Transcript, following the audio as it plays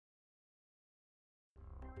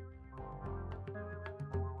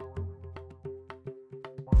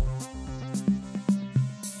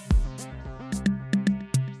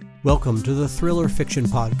Welcome to the Thriller Fiction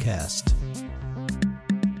Podcast.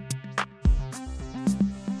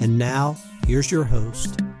 And now, here's your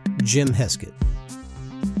host, Jim Heskett.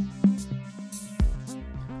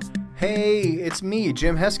 Hey, it's me,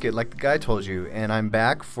 Jim Heskett, like the guy told you, and I'm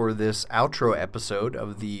back for this outro episode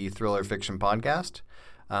of the Thriller Fiction Podcast.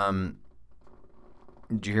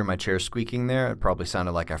 Did you hear my chair squeaking there? It probably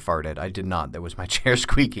sounded like I farted. I did not. That was my chair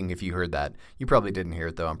squeaking if you heard that. You probably didn't hear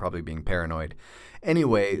it, though. I'm probably being paranoid.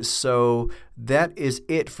 Anyway, so that is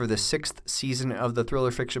it for the 6th season of the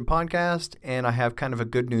Thriller Fiction Podcast, and I have kind of a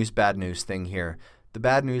good news, bad news thing here. The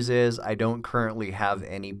bad news is I don't currently have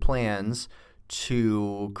any plans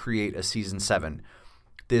to create a Season 7.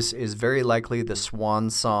 This is very likely the swan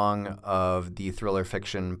song of the Thriller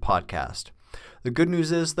Fiction Podcast. The good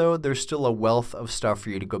news is, though, there's still a wealth of stuff for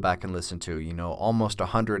you to go back and listen to. You know, almost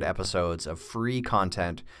 100 episodes of free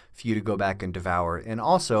content for you to go back and devour. And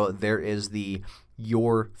also, there is the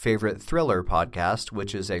Your Favorite Thriller podcast,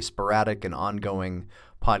 which is a sporadic and ongoing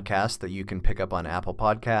podcast that you can pick up on Apple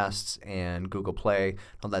Podcasts and Google Play,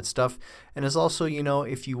 all that stuff. And is also, you know,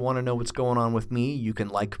 if you want to know what's going on with me, you can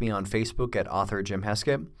like me on Facebook at author Jim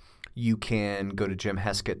Heskett. You can go to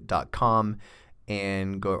jimheskett.com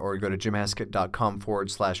and go to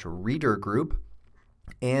jimheskett.com/reader group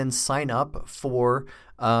and sign up for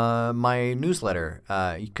my newsletter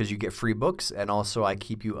because you get free books, and also I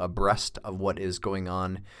keep you abreast of what is going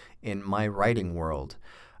on in my writing world.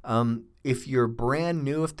 If you're brand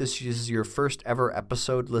new, if this is your first ever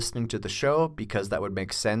episode listening to the show, because that would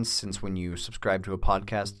make sense since when you subscribe to a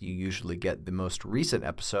podcast, you usually get the most recent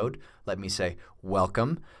episode, let me say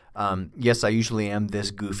welcome. Yes, I usually am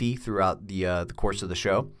this goofy throughout the course of the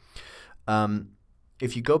show.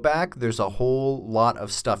 If you go back, there's a whole lot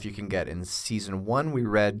of stuff you can get. In Season 1, we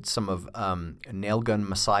read some of Nailgun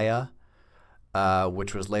Messiah,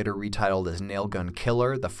 which was later retitled as Nailgun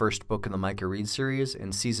Killer, the first book in the Micah Reed series.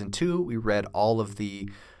 In Season 2, we read all of the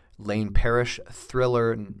Lane Parrish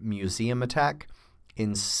thriller Museum Attack.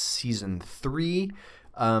 In Season 3,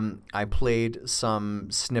 I played some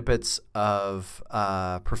snippets of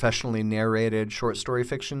professionally narrated short story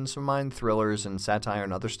fictions of mine, thrillers and satire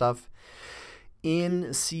and other stuff.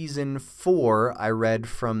 In Season 4, I read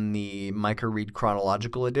from the Micah Reed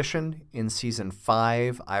Chronological Edition. In Season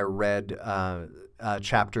 5, I read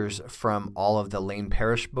chapters from all of the Lane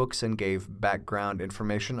Parrish books and gave background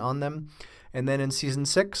information on them. And then in Season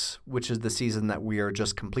 6, which is the season that we are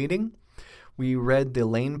just completing, we read the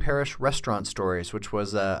Lane Parrish Restaurant Stories, which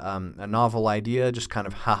was a novel idea, just kind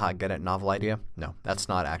of, get it, novel idea? No, that's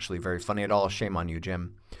not actually very funny at all. Shame on you,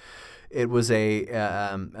 Jim. It was a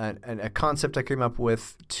concept I came up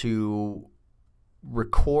with to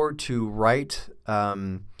write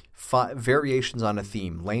variations on a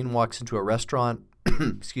theme. Lane walks into a restaurant,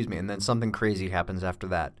 excuse me, and then something crazy happens after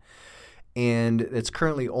that. And it's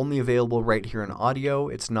currently only available right here in audio.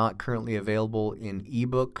 It's not currently available in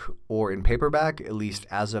ebook or in paperback, at least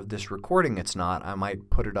as of this recording it's not. I might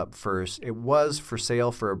put it up first. It was for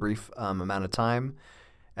sale for a brief amount of time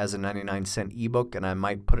as a 99-cent ebook, and I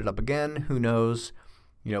might put it up again. Who knows?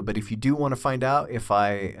 You know, but if you do want to find out if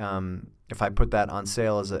I put that on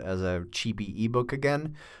sale as a cheapy ebook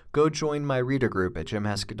again, go join my reader group at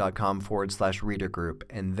jimheskett.com/reader group,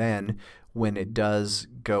 and then when it does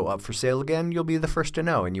go up for sale again, you'll be the first to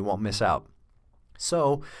know and you won't miss out.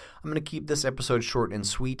 So I'm going to keep this episode short and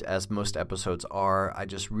sweet, as most episodes are. I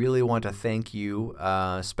just really want to thank you,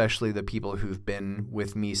 especially the people who've been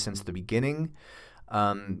with me since the beginning,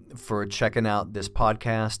 for checking out this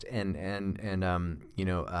podcast and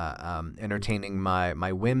entertaining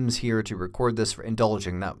my whims here to record this, for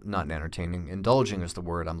indulging, not entertaining. Indulging is the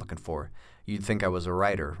word I'm looking for. You'd think I was a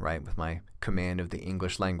writer, right, with my command of the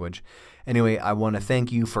English language. Anyway, I want to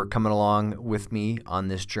thank you for coming along with me on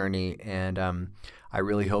this journey, and I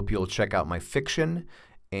really hope you'll check out my fiction,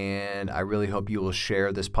 and I really hope you will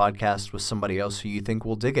share this podcast with somebody else who you think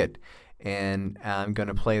will dig it. And I'm going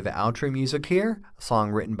to play the outro music here, a song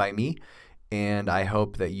written by me, and I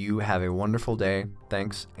hope that you have a wonderful day.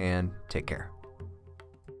 Thanks, and take care.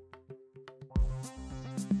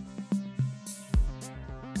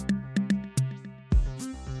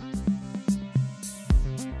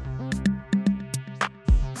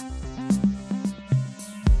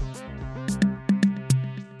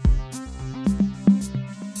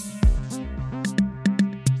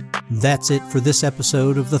 That's it for this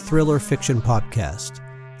episode of the Thriller Fiction Podcast.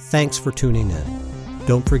 Thanks for tuning in.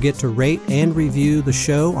 Don't forget to rate and review the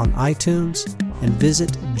show on iTunes, and visit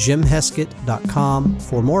jimheskett.com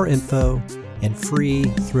for more info and free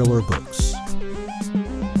thriller books.